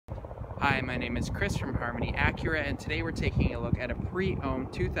Hi, my name is Chris from Harmony Acura, and today we're taking a look at a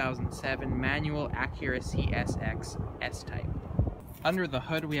pre-owned 2007 manual Acura CSX S-Type. Under the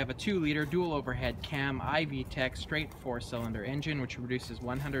hood we have a 2-liter dual overhead cam IV-Tech straight 4-cylinder engine which produces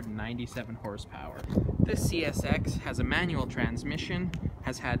 197 horsepower. This CSX has a manual transmission,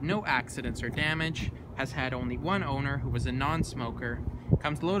 has had no accidents or damage, has had only one owner who was a non-smoker,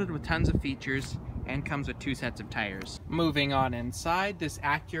 comes loaded with tons of features, and comes with 2 sets of tires. Moving on inside, this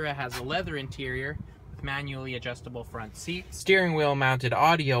Acura has a leather interior with manually adjustable front seats, steering wheel mounted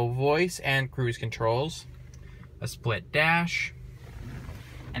audio, voice, and cruise controls, a split dash,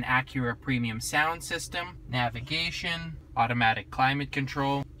 an Acura premium sound system, navigation, automatic climate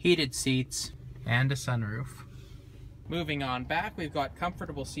control, heated seats, and a sunroof. Moving on back, we've got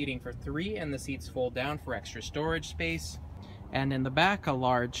comfortable seating for 3 and the seats fold down for extra storage space. And in the back, a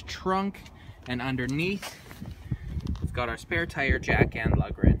large trunk, and underneath we've got our spare tire jack and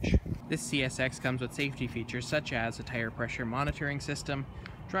lug wrench. This CSX comes with safety features such as a tire pressure monitoring system,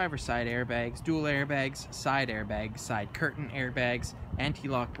 driver's side airbags, dual airbags, side curtain airbags,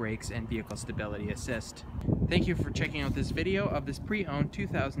 anti-lock brakes, and vehicle stability assist. Thank you for checking out this video of this pre-owned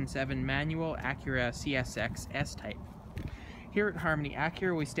 2007 manual Acura CSX S-Type. Here at Harmony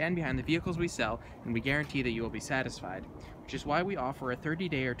Acura, we stand behind the vehicles we sell, and we guarantee that you will be satisfied, which is why we offer a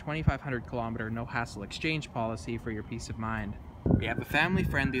 30-day or 2,500 kilometer no-hassle exchange policy for your peace of mind. We have a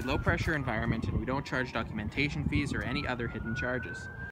family-friendly, low-pressure environment, and we don't charge documentation fees or any other hidden charges.